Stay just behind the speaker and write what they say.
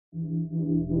Welcome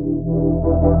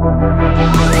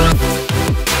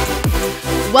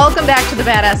back to the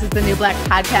Badass is the New Black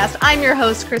podcast. I'm your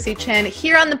host, Chrissy Chin.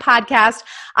 Here on the podcast,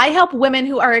 I help women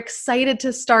who are excited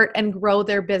to start and grow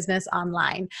their business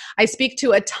online. I speak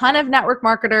to a ton of network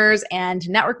marketers and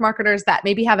network marketers that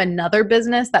maybe have another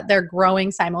business that they're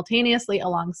growing simultaneously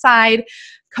alongside,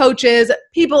 coaches,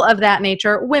 people of that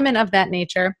nature, women of that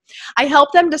nature. I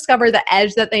help them discover the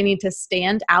edge that they need to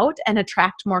stand out and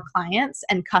attract more clients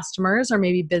and customers, or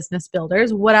maybe business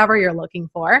builders, whatever you're looking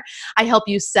for. I help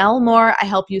you sell more. I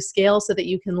help you scale so that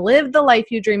you can live the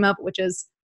life you dream of, which is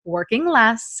working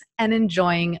less and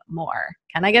enjoying more.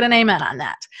 Can I get an amen on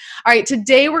that? All right,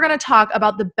 today we're going to talk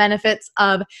about the benefits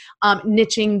of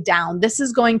niching down. This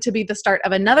is going to be the start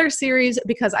of another series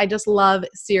because I just love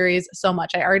series so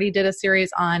much. I already did a series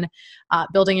on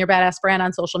building your badass brand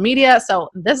on social media. So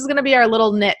this is going to be our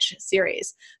little niche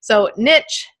series. So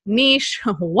niche,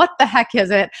 what the heck is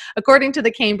it? According to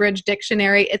the Cambridge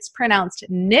Dictionary, it's pronounced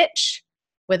niche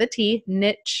with a T,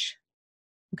 niche.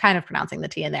 I'm kind of pronouncing the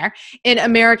T in there, in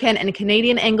American and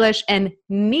Canadian English, and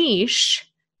niche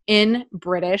in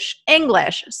British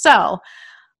English. So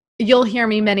you'll hear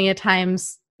me many a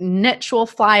times, niche will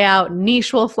fly out,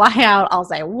 niche will fly out. I'll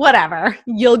say whatever.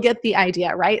 You'll get the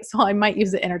idea, right? So I might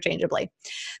use it interchangeably.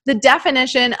 The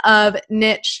definition of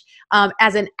niche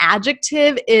as an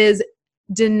adjective is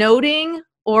denoting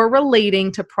or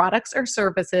relating to products or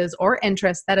services or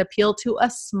interests that appeal to a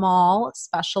small,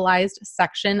 specialized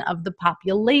section of the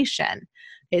population.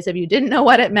 Okay, so if you didn't know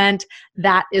what it meant,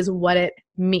 that is what it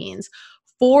means.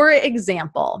 For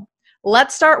example,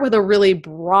 let's start with a really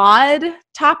broad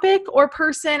topic or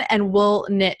person, and we'll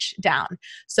niche down.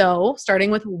 So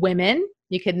starting with women,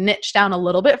 you could niche down a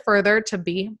little bit further to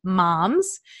be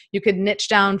moms. You could niche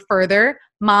down further,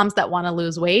 moms that want to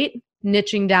lose weight.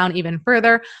 Niching down even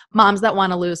further, moms that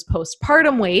want to lose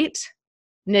postpartum weight.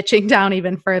 Niching down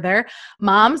even further,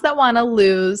 moms that want to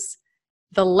lose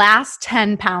the last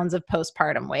 10 pounds of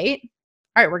postpartum weight.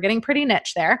 All right, we're getting pretty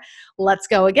niche there. Let's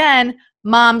go again.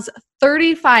 Moms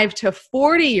 35 to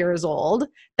 40 years old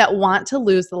that want to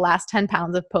lose the last 10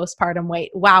 pounds of postpartum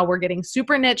weight. Wow, we're getting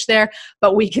super niche there,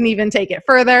 but we can even take it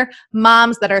further.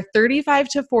 Moms that are 35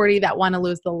 to 40 that want to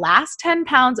lose the last 10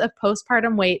 pounds of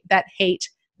postpartum weight that hate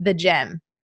the gym.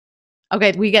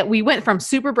 Okay, we went from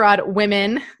super broad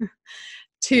women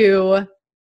to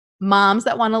moms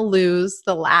that want to lose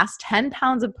the last 10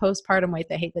 pounds of postpartum weight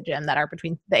that hate the gym, that are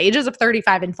between the ages of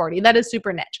 35 and 40. That is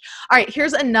super niche. All right,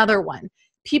 here's another one.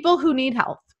 People who need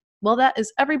health. Well, that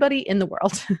is everybody in the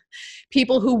world.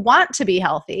 People who want to be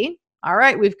healthy. All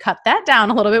right, we've cut that down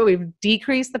a little bit. We've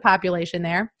decreased the population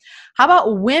there. How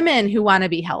about women who want to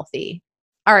be healthy?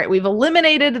 All right, we've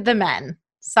eliminated the men.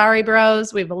 Sorry,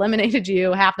 bros, we've eliminated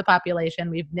you, half the population,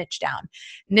 we've niched down.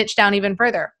 Niche down even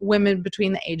further, women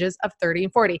between the ages of 30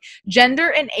 and 40.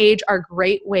 Gender and age are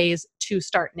great ways to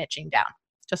start niching down.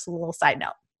 Just a little side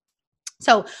note.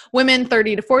 So women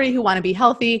 30 to 40 who want to be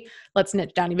healthy, let's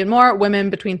niche down even more. Women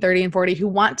between 30 and 40 who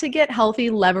want to get healthy,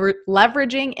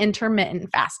 leveraging intermittent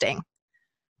fasting.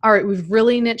 All right, we've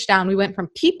really niched down. We went from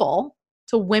people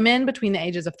to women between the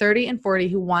ages of 30 and 40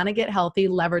 who want to get healthy,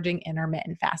 leveraging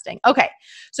intermittent fasting. Okay,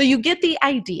 so you get the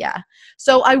idea.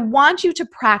 So I want you to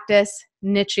practice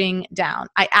niching down.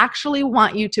 I actually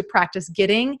want you to practice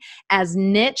getting as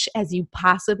niche as you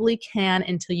possibly can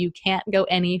until you can't go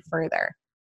any further.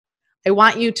 I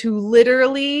want you to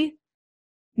literally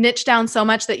niche down so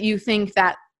much that you think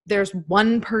that there's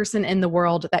one person in the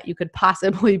world that you could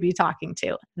possibly be talking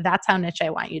to. That's how niche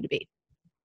I want you to be.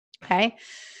 Okay?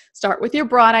 Start with your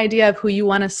broad idea of who you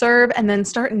want to serve, and then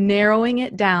start narrowing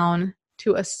it down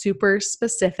to a super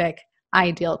specific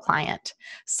ideal client.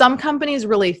 Some companies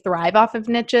really thrive off of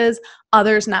niches,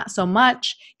 others not so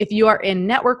much. If you are in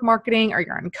network marketing or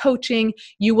you're in coaching,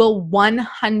 you will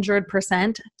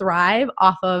 100% thrive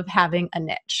off of having a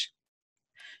niche.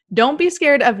 Don't be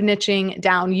scared of niching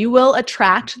down. You will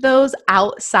attract those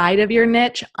outside of your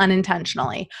niche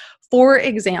unintentionally. For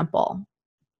example,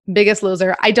 Biggest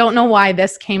Loser. I don't know why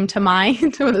this came to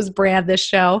mind with this brand, this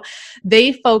show.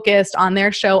 They focused on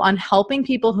their show on helping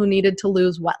people who needed to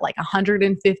lose like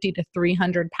 150 to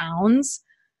 300 pounds.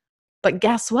 But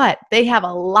guess what? They have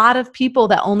a lot of people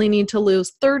that only need to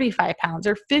lose 35 pounds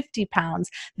or 50 pounds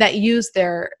that use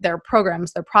their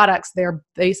programs, their products,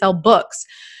 they sell books.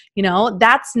 You know,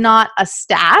 that's not a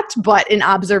stat, but an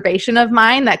observation of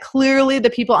mine that clearly the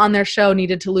people on their show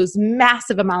needed to lose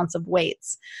massive amounts of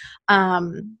weights.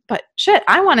 But shit,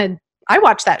 I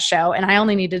watched that show and I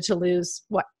only needed to lose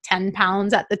 10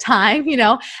 pounds at the time, you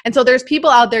know? And so there's people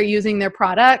out there using their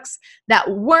products that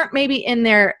weren't maybe in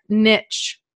their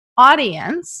niche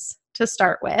audience to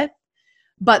start with,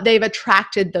 but they've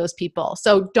attracted those people.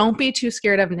 So don't be too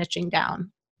scared of niching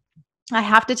down. I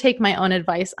have to take my own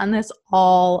advice on this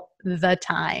all the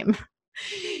time.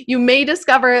 You may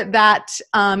discover that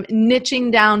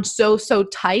niching down so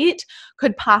tight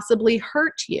could possibly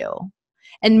hurt you.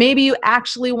 And maybe you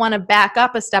actually want to back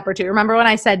up a step or two. Remember when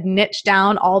I said niche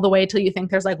down all the way till you think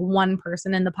there's like one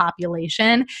person in the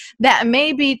population? That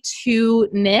may be too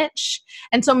niche.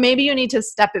 And so maybe you need to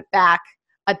step it back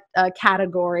a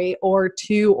category or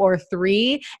two or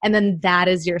three, and then that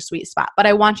is your sweet spot. But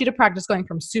I want you to practice going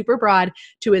from super broad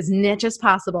to as niche as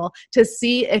possible to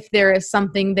see if there is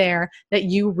something there that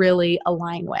you really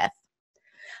align with.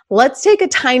 Let's take a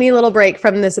tiny little break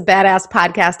from this badass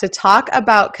podcast to talk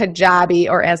about Kajabi,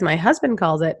 or as my husband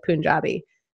calls it, Punjabi.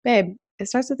 Babe, it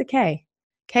starts with a K.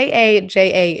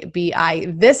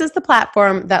 Kajabi. This is the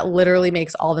platform that literally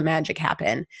makes all the magic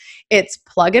happen. It's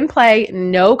plug and play,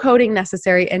 no coding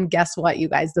necessary. And guess what, you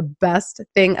guys? The best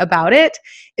thing about it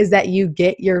is that you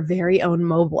get your very own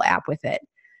mobile app with it.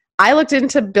 I looked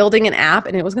into building an app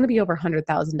and it was going to be over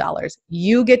 $100,000.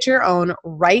 You get your own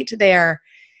right there.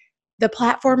 The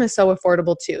platform is so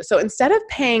affordable too. So instead of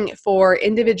paying for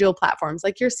individual platforms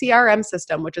like your CRM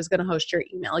system, which is going to host your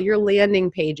email, your landing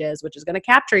pages, which is going to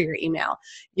capture your email,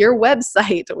 your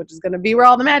website, which is going to be where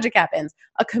all the magic happens,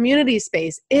 a community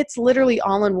space, it's literally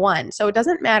all in one. So it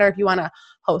doesn't matter if you want to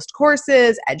host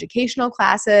courses, educational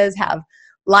classes, have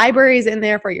libraries in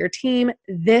there for your team.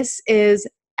 This is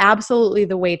absolutely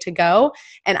the way to go.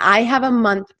 And I have a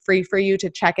month free for you to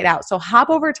check it out. So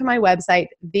hop over to my website,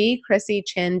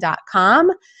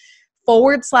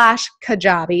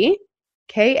 thechrissychin.com/Kajabi,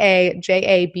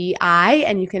 Kajabi,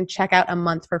 and you can check out a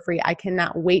month for free. I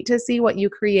cannot wait to see what you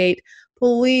create.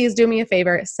 Please do me a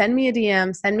favor. Send me a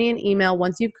DM, send me an email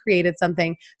once you've created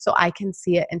something so I can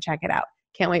see it and check it out.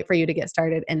 Can't wait for you to get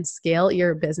started and scale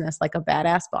your business like a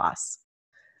badass boss.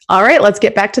 All right, let's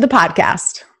get back to the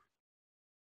podcast.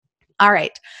 All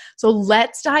right, so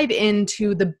let's dive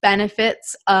into the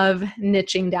benefits of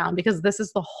niching down, because this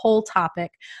is the whole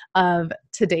topic of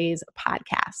today's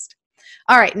podcast.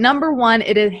 All right, number one,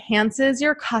 it enhances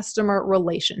your customer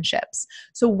relationships.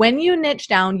 So when you niche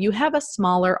down, you have a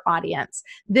smaller audience.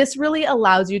 This really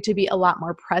allows you to be a lot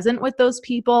more present with those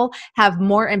people, have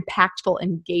more impactful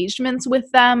engagements with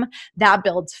them. That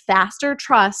builds faster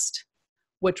trust,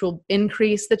 which will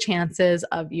increase the chances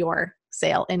of your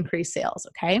increase sales,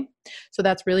 okay? So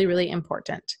that's really, really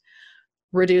important.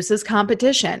 Reduces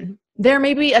competition. There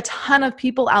may be a ton of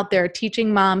people out there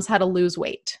teaching moms how to lose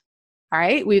weight. All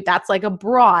right, that's like a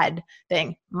broad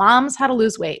thing. Moms how to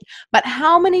lose weight. But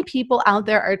how many people out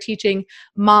there are teaching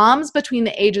moms between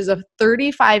the ages of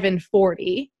 35 and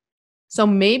 40? So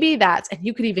maybe that's, and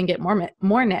you could even get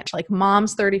more niche, like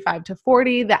moms 35 to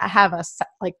 40 that have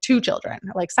like two children,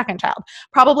 like second child.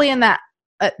 Probably in that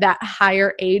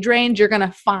higher age range, you're going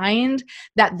to find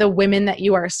that the women that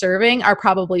you are serving are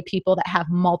probably people that have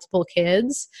multiple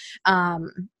kids,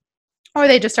 or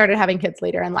they just started having kids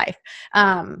later in life.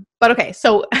 But okay,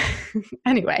 so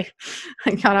anyway,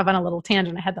 I got off on a little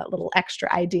tangent. I had that little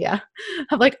extra idea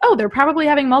of like, oh, they're probably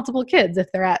having multiple kids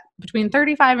if they're at between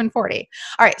 35 and 40.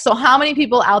 All right, so how many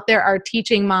people out there are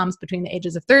teaching moms between the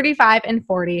ages of 35 and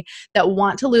 40 that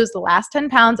want to lose the last 10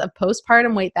 pounds of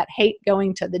postpartum weight that hate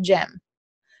going to the gym?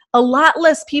 A lot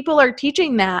less people are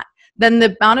teaching that than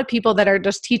the amount of people that are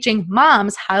just teaching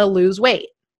moms how to lose weight,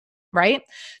 right?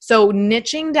 So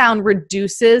niching down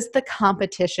reduces the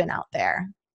competition out there.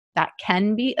 That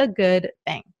can be a good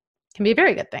thing. Can be a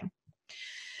very good thing.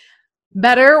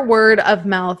 Better word of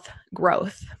mouth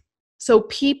growth. So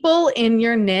people in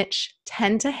your niche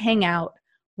tend to hang out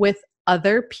with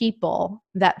other people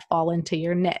that fall into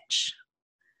your niche.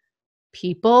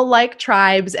 People like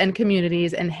tribes and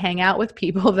communities and hang out with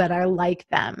people that are like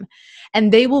them.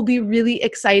 And they will be really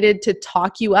excited to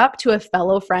talk you up to a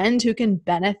fellow friend who can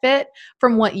benefit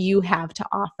from what you have to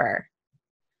offer.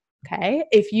 Okay?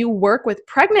 If you work with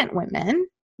pregnant women,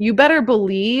 you better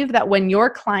believe that when your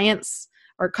clients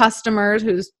or customers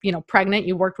who's, pregnant,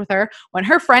 you worked with her, when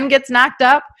her friend gets knocked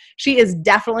up, she is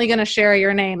definitely going to share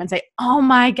your name and say, oh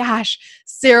my gosh,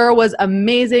 Sarah was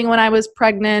amazing when I was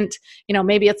pregnant.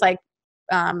 Maybe it's like,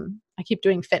 I keep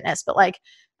doing fitness, but like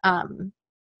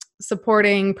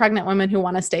supporting pregnant women who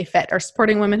want to stay fit, or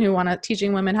supporting women who want to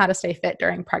teaching women how to stay fit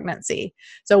during pregnancy.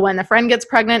 So when the friend gets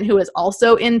pregnant who is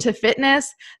also into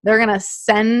fitness, they're going to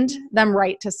send them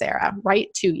right to Sarah, right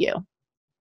to you.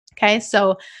 Okay.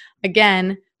 So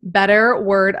again, better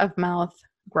word of mouth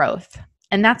growth,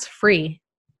 and that's free.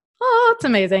 Oh, it's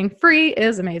amazing. Free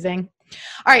is amazing.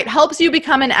 All right. Helps you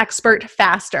become an expert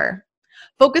faster.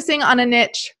 Focusing on a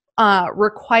niche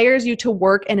requires you to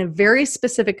work in a very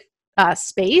specific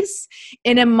space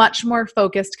in a much more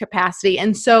focused capacity.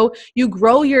 And so you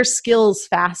grow your skills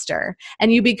faster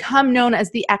and you become known as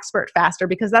the expert faster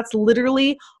because that's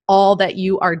literally all that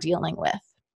you are dealing with.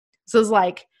 So it's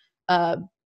like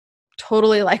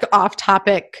totally like off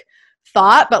topic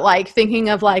thought, but like thinking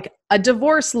of like a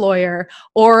divorce lawyer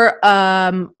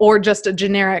or just a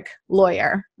generic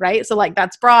lawyer, right? So like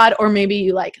that's broad, or maybe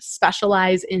you like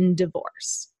specialize in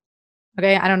divorce.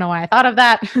 Okay, I don't know why I thought of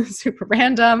that. Super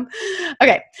random.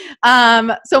 Okay,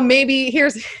 so maybe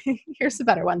here's a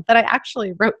better one that I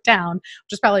actually wrote down,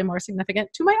 which is probably more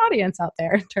significant to my audience out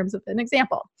there in terms of an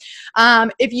example.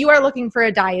 If you are looking for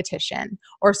a dietitian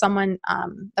or someone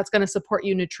that's going to support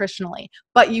you nutritionally,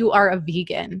 but you are a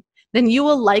vegan, then you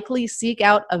will likely seek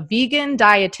out a vegan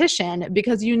dietitian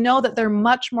because you know that they're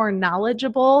much more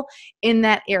knowledgeable in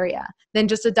that area than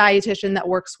just a dietitian that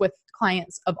works with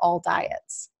clients of all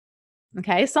diets.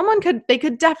 Okay, they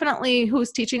could definitely,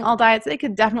 who's teaching all diets, they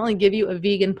could definitely give you a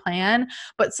vegan plan,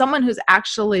 but someone who's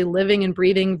actually living and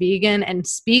breathing vegan and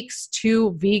speaks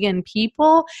to vegan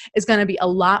people is going to be a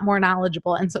lot more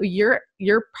knowledgeable. And so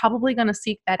you're probably going to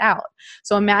seek that out.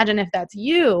 So imagine if that's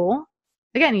you,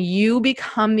 again, you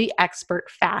become the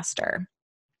expert faster.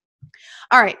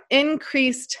 All right,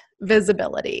 increased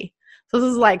visibility. So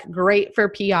this is like great for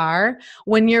PR.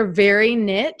 When you're very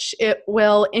niche, it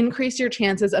will increase your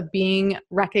chances of being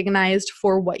recognized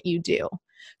for what you do.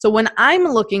 So when I'm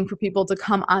looking for people to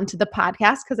come onto the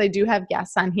podcast, because I do have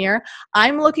guests on here,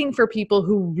 I'm looking for people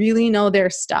who really know their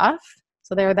stuff.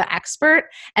 So they're the expert,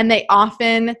 and they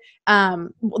often,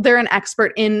 they're an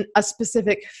expert in a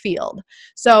specific field.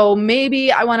 So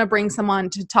maybe I want to bring someone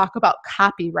to talk about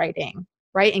copywriting,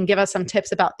 right? And give us some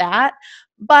tips about that.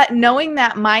 But knowing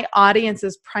that my audience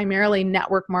is primarily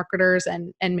network marketers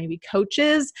and maybe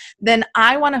coaches, then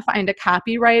I want to find a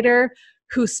copywriter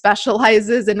who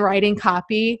specializes in writing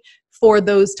copy for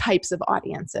those types of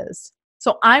audiences.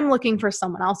 So I'm looking for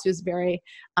someone else who's very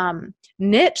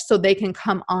niche so they can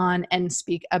come on and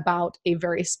speak about a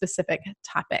very specific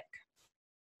topic.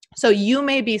 So you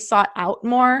may be sought out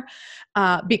more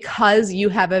because you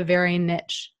have a very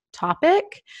niche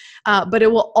topic, but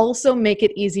it will also make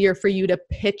it easier for you to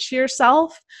pitch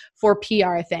yourself for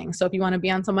PR things. So if you want to be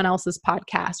on someone else's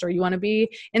podcast, or you want to be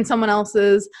in someone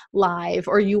else's live,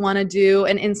 or you want to do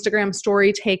an Instagram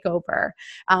story takeover,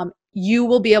 you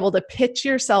will be able to pitch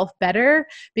yourself better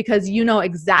because you know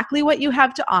exactly what you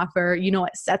have to offer. You know,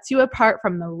 it sets you apart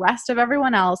from the rest of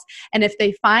everyone else. And if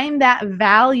they find that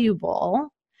valuable,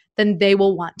 then they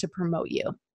will want to promote you.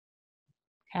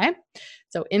 Okay,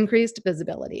 so increased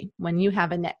visibility when you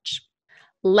have a niche.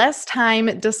 Less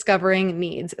time discovering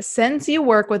needs. Since you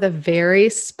work with a very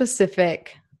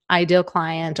specific ideal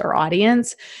client or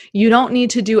audience, you don't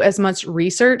need to do as much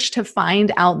research to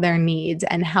find out their needs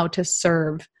and how to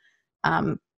serve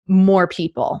more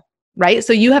people. Right?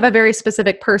 So you have a very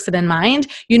specific person in mind.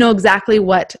 You know exactly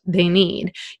what they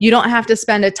need. You don't have to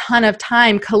spend a ton of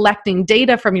time collecting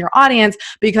data from your audience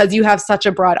because you have such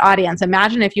a broad audience.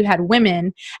 Imagine if you had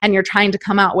women and you're trying to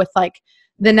come out with like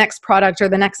the next product or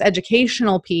the next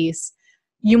educational piece.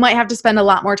 You might have to spend a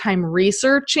lot more time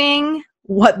researching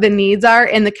what the needs are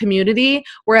in the community.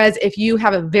 Whereas if you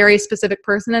have a very specific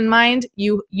person in mind,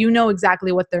 you know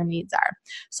exactly what their needs are.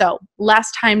 So less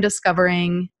time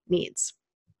discovering needs.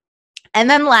 And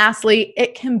then lastly,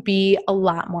 it can be a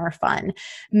lot more fun.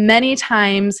 Many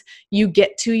times you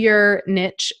get to your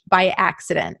niche by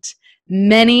accident.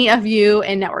 Many of you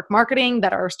in network marketing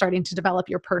that are starting to develop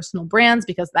your personal brands,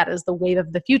 because that is the wave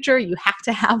of the future. You have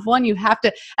to have one.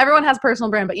 Everyone has personal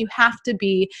brand, but you have to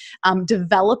be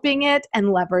developing it and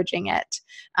leveraging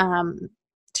it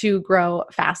to grow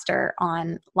faster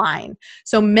online.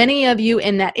 So many of you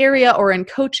in that area or in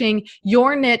coaching,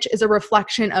 your niche is a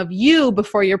reflection of you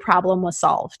before your problem was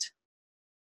solved,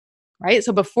 right?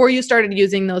 So before you started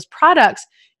using those products,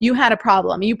 you had a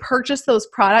problem. You purchased those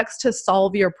products to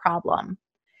solve your problem.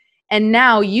 And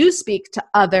now you speak to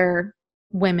other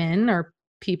women or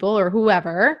people or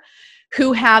whoever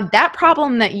who have that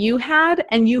problem that you had,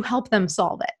 and you help them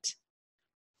solve it,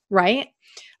 right?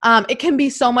 It can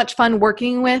be so much fun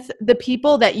working with the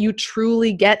people that you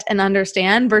truly get and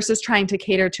understand versus trying to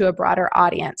cater to a broader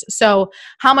audience. So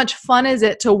how much fun is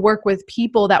it to work with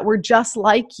people that were just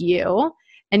like you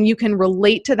and you can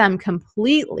relate to them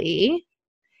completely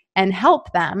and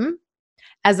help them,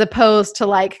 as opposed to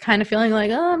like kind of feeling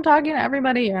like, oh, I'm talking to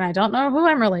everybody and I don't know who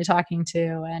I'm really talking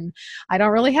to. And I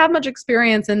don't really have much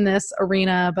experience in this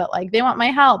arena, but like they want my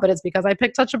help, but it's because I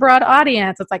picked such a broad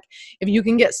audience. It's like, if you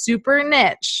can get super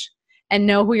niche and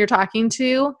know who you're talking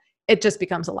to, it just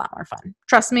becomes a lot more fun.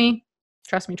 Trust me,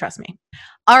 Trust me, trust me.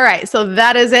 All right, so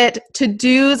that is it.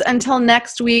 To-dos until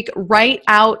next week. Write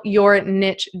out your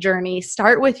niche journey.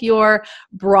 Start with your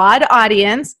broad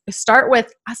audience. Start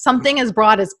with something as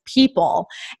broad as people,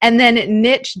 and then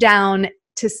niche down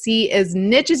to see as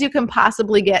niche as you can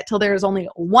possibly get till there's only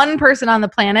one person on the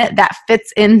planet that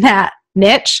fits in that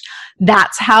niche.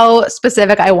 That's how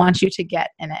specific I want you to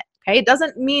get in it. Okay, it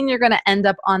doesn't mean you're going to end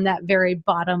up on that very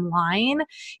bottom line.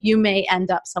 You may end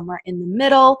up somewhere in the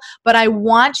middle, but I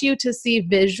want you to see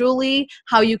visually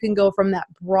how you can go from that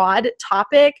broad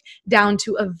topic down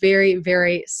to a very,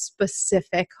 very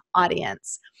specific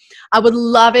audience. I would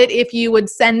love it if you would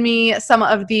send me some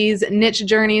of these niche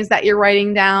journeys that you're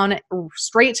writing down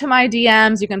straight to my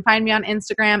DMs. You can find me on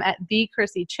Instagram at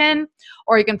 @TheChrissyChin,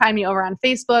 or you can find me over on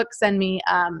Facebook. Send me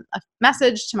a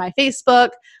message to my Facebook,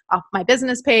 off my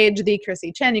business page, The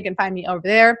Chrissy Chin. You can find me over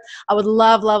there. I would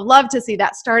love, love, love to see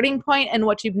that starting point and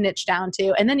what you've niched down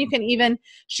to. And then you can even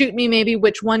shoot me maybe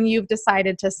which one you've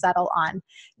decided to settle on.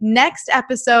 Next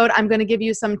episode, I'm going to give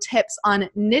you some tips on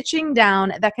niching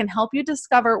down that can help you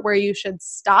discover where you should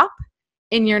stop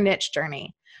in your niche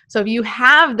journey. So if you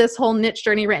have this whole niche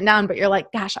journey written down, but you're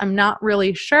like, gosh, I'm not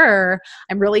really sure,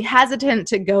 I'm really hesitant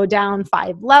to go down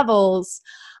 5 levels,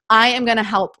 I am going to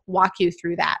help walk you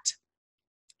through that.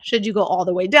 Should you go all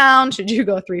the way down? Should you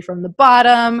go 3 from the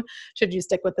bottom? Should you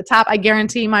stick with the top? I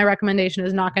guarantee my recommendation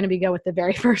is not going to be go with the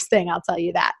very first thing. I'll tell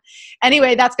you that.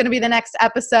 Anyway, that's going to be the next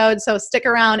episode. So stick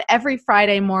around every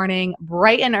Friday morning,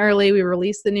 bright and early. We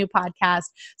release the new podcast.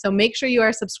 So make sure you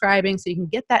are subscribing so you can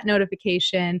get that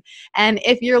notification. And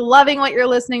if you're loving what you're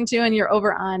listening to and you're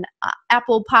over on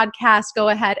Apple Podcasts, go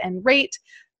ahead and write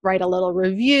a little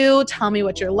review, tell me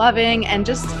what you're loving, and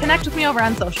just connect with me over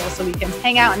on social so we can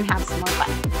hang out and have some more fun.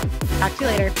 Talk to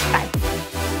you later. Bye.